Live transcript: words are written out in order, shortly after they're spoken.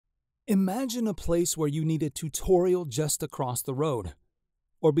Imagine a place where you need a tutorial just across the road,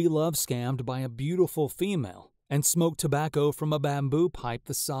 or be love-scammed by a beautiful female and smoke tobacco from a bamboo pipe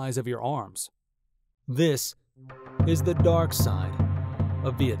the size of your arms. This is the dark side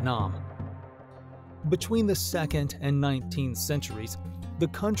of Vietnam. Between the 2nd and 19th centuries, the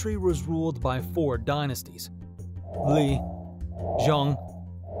country was ruled by 4 dynasties: Lý, Zhong,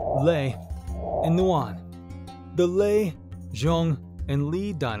 Lê, and Nguyen. The Lê, Zhong, and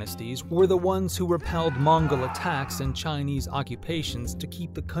Lý dynasties were the ones who repelled Mongol attacks and Chinese occupations to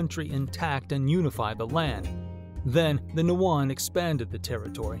keep the country intact and unify the land. Then the Nguyen expanded the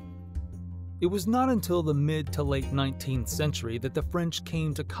territory. It was not until the mid to late 19th century that the French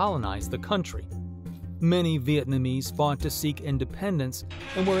came to colonize the country. Many Vietnamese fought to seek independence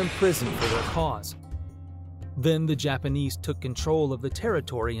and were imprisoned for their cause. Then the Japanese took control of the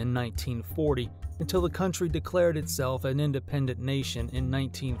territory in 1940 until the country declared itself an independent nation in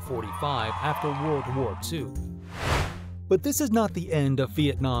 1945 after World War II. But this is not the end of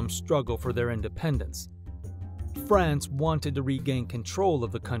Vietnam's struggle for their independence. France wanted to regain control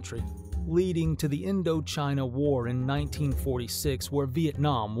of the country, leading to the Indochina War in 1946, where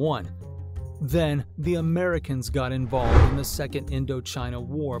Vietnam won. Then, the Americans got involved in the Second Indochina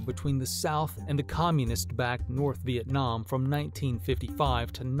War between the South and the communist-backed North Vietnam from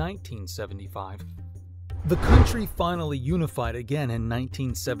 1955 to 1975. The country finally unified again in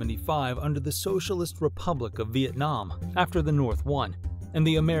 1975 under the Socialist Republic of Vietnam after the North won, and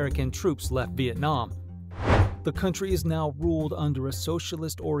the American troops left Vietnam. The country is now ruled under a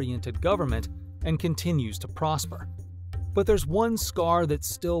socialist-oriented government and continues to prosper. But there's one scar that's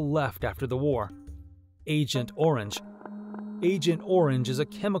still left after the war: Agent Orange. Agent Orange is a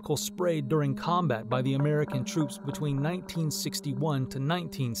chemical sprayed during combat by the American troops between 1961 to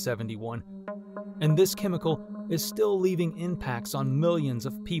 1971. And this chemical is still leaving impacts on millions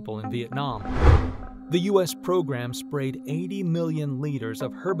of people in Vietnam. The U.S. program sprayed 80 million liters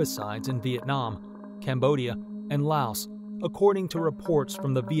of herbicides in Vietnam, Cambodia, and Laos, according to reports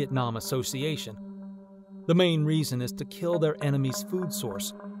from the Vietnam Association. The main reason is to kill their enemy's food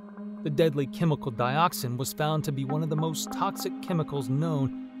source. The deadly chemical dioxin was found to be one of the most toxic chemicals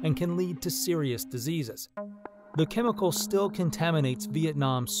known and can lead to serious diseases. The chemical still contaminates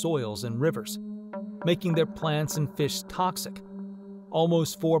Vietnam's soils and rivers, making their plants and fish toxic.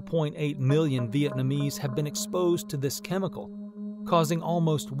 Almost 4.8 million Vietnamese have been exposed to this chemical, causing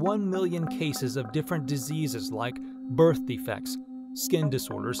almost 1 million cases of different diseases like birth defects, skin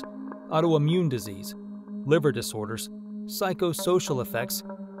disorders, autoimmune disease, liver disorders, psychosocial effects,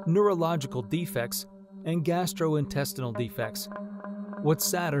 neurological defects, and gastrointestinal defects. What's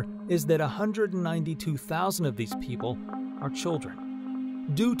sadder is that 192,000 of these people are children.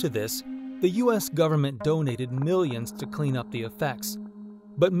 Due to this, the U.S. government donated millions to clean up the effects.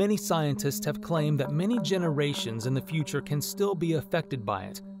 But many scientists have claimed that many generations in the future can still be affected by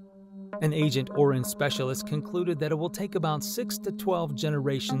it. An Agent Orange specialist concluded that it will take about 6 to 12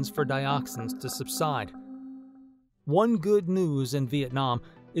 generations for dioxins to subside. One good news in Vietnam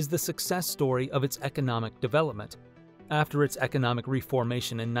is the success story of its economic development. After its economic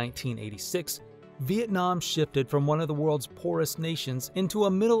reformation in 1986, Vietnam shifted from one of the world's poorest nations into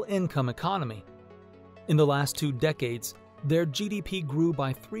a middle-income economy. In the last 2 decades, their GDP grew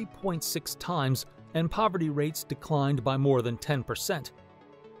by 3.6 times and poverty rates declined by more than 10%.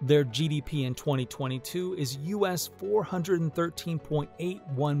 Their GDP in 2022 is US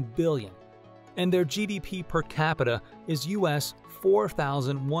 $413.81 billion, and their GDP per capita is US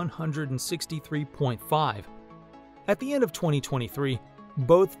 $4,163.5. At the end of 2023,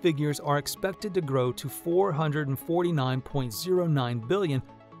 both figures are expected to grow to $449.09 billion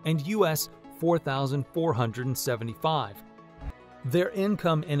and US $4,475. Their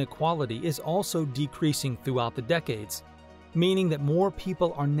income inequality is also decreasing throughout the decades, meaning that more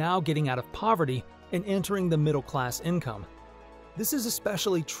people are now getting out of poverty and entering the middle-class income. This is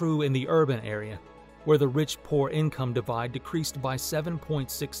especially true in the urban area, where the rich-poor income divide decreased by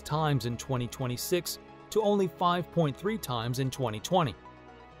 7.6 times in 2026 to only 5.3 times in 2020.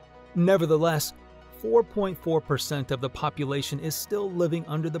 Nevertheless, 4.4% of the population is still living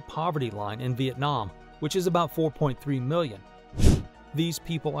under the poverty line in Vietnam, which is about 4.3 million. These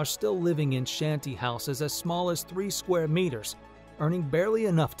people are still living in shanty houses as small as 3 square meters, earning barely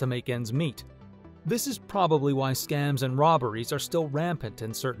enough to make ends meet. This is probably why scams and robberies are still rampant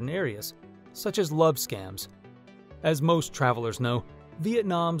in certain areas, such as love scams. As most travelers know,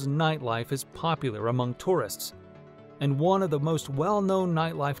 Vietnam's nightlife is popular among tourists, and one of the most well-known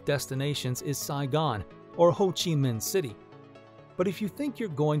nightlife destinations is Saigon, or Ho Chi Minh City. But if you think you're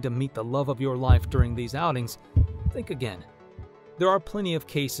going to meet the love of your life during these outings, think again. There are plenty of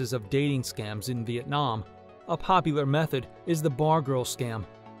cases of dating scams in Vietnam. A popular method is the bar girl scam.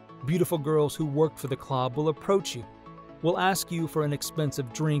 Beautiful girls who work for the club will approach you, will ask you for an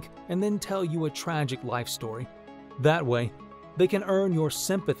expensive drink, and then tell you a tragic life story. That way, they can earn your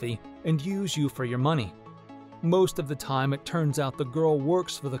sympathy and use you for your money. Most of the time, it turns out the girl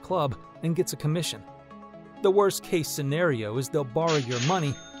works for the club and gets a commission. The worst case scenario is they'll borrow your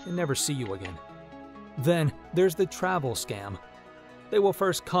money and never see you again. Then there's the travel scam. They will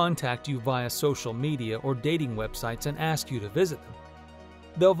first contact you via social media or dating websites and ask you to visit them.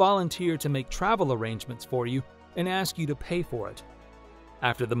 They'll volunteer to make travel arrangements for you and ask you to pay for it.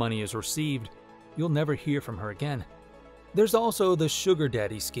 After the money is received, you'll never hear from her again. There's also the sugar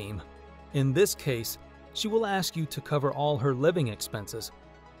daddy scheme. In this case, she will ask you to cover all her living expenses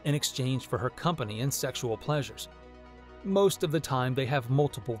in exchange for her company and sexual pleasures. Most of the time, they have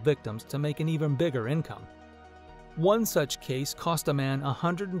multiple victims to make an even bigger income. One such case cost a man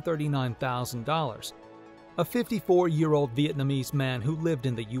 $139,000. A 54-year-old Vietnamese man who lived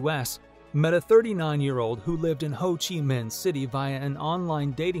in the U.S. met a 39-year-old who lived in Ho Chi Minh City via an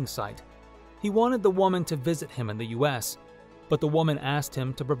online dating site. He wanted the woman to visit him in the U.S., but the woman asked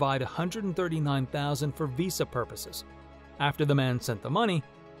him to provide $139,000 for visa purposes. After the man sent the money,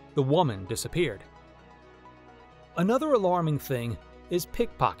 the woman disappeared. Another alarming thing is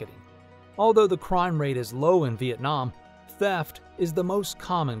pickpocketing. Although the crime rate is low in Vietnam, theft is the most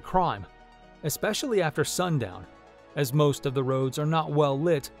common crime, especially after sundown, as most of the roads are not well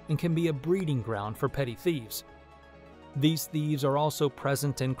lit and can be a breeding ground for petty thieves. These thieves are also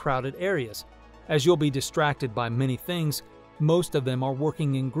present in crowded areas. As you'll be distracted by many things, most of them are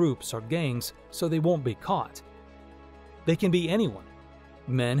working in groups or gangs, so they won't be caught. They can be anyone: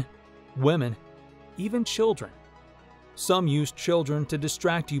 men, women, even children. Some use children to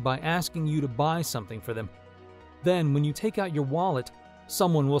distract you by asking you to buy something for them. Then, when you take out your wallet,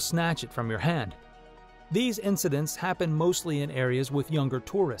 someone will snatch it from your hand. These incidents happen mostly in areas with younger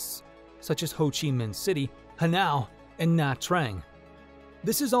tourists, such as Ho Chi Minh City, Hanau, and Nha Trang.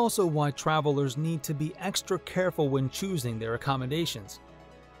 This is also why travelers need to be extra careful when choosing their accommodations.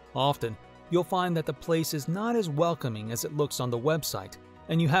 Often, you'll find that the place is not as welcoming as it looks on the website,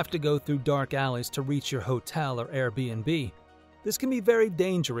 and you have to go through dark alleys to reach your hotel or Airbnb. This can be very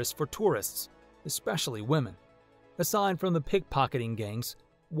dangerous for tourists, especially women. Aside from the pickpocketing gangs,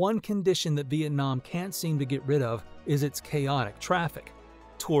 one condition that Vietnam can't seem to get rid of is its chaotic traffic.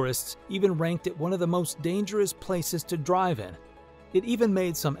 Tourists even ranked it one of the most dangerous places to drive in. It even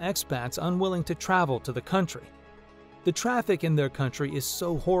made some expats unwilling to travel to the country. The traffic in their country is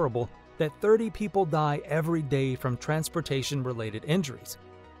so horrible that 30 people die every day from transportation-related injuries.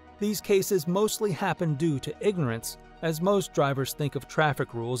 These cases mostly happen due to ignorance, as most drivers think of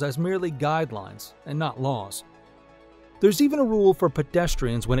traffic rules as merely guidelines and not laws. There's even a rule for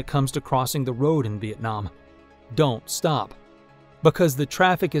pedestrians when it comes to crossing the road in Vietnam: don't stop. Because the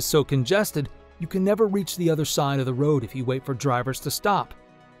traffic is so congested, you can never reach the other side of the road if you wait for drivers to stop.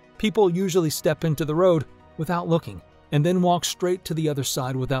 People usually step into the road without looking and then walk straight to the other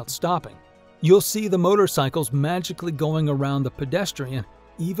side without stopping. You'll see the motorcycles magically going around the pedestrian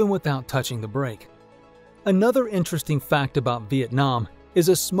even without touching the brake. Another interesting fact about Vietnam is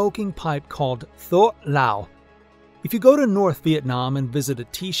a smoking pipe called Tho Lao. If you go to North Vietnam and visit a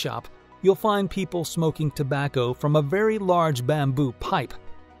tea shop, you'll find people smoking tobacco from a very large bamboo pipe.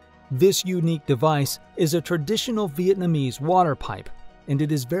 This unique device is a traditional Vietnamese water pipe, and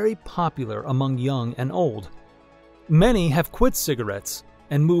it is very popular among young and old. Many have quit cigarettes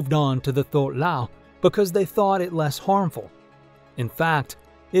and moved on to the Tho Lao because they thought it less harmful. In fact,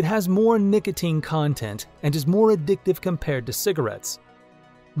 it has more nicotine content and is more addictive compared to cigarettes.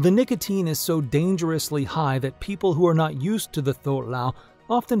 The nicotine is so dangerously high that people who are not used to the Tho Lao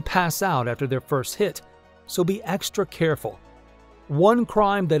often pass out after their first hit, so be extra careful. One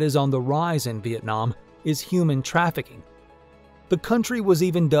crime that is on the rise in Vietnam is human trafficking. The country was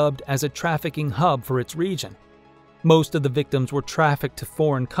even dubbed as a trafficking hub for its region. Most of the victims were trafficked to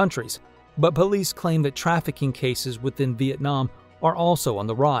foreign countries, but police claim that trafficking cases within Vietnam are also on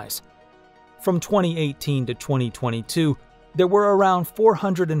the rise. From 2018 to 2022, there were around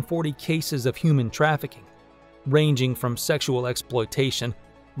 440 cases of human trafficking, ranging from sexual exploitation,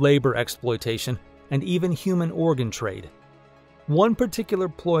 labor exploitation, and even human organ trade. One particular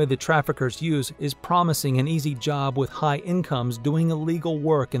ploy the traffickers use is promising an easy job with high incomes doing illegal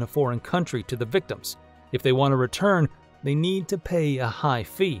work in a foreign country to the victims. If they want to return, they need to pay a high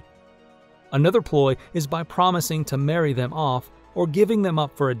fee. Another ploy is by promising to marry them off or giving them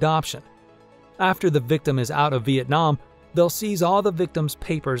up for adoption. After the victim is out of Vietnam, they'll seize all the victim's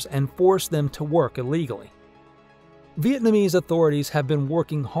papers and force them to work illegally. Vietnamese authorities have been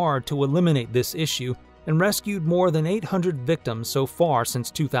working hard to eliminate this issue and rescued more than 800 victims so far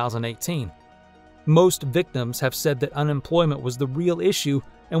since 2018. Most victims have said that unemployment was the real issue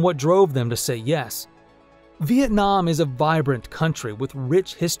and what drove them to say yes. Vietnam is a vibrant country with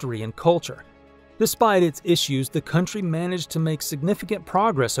rich history and culture. Despite its issues, the country managed to make significant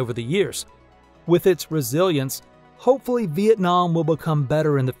progress over the years. With its resilience, hopefully Vietnam will become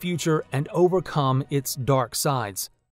better in the future and overcome its dark sides.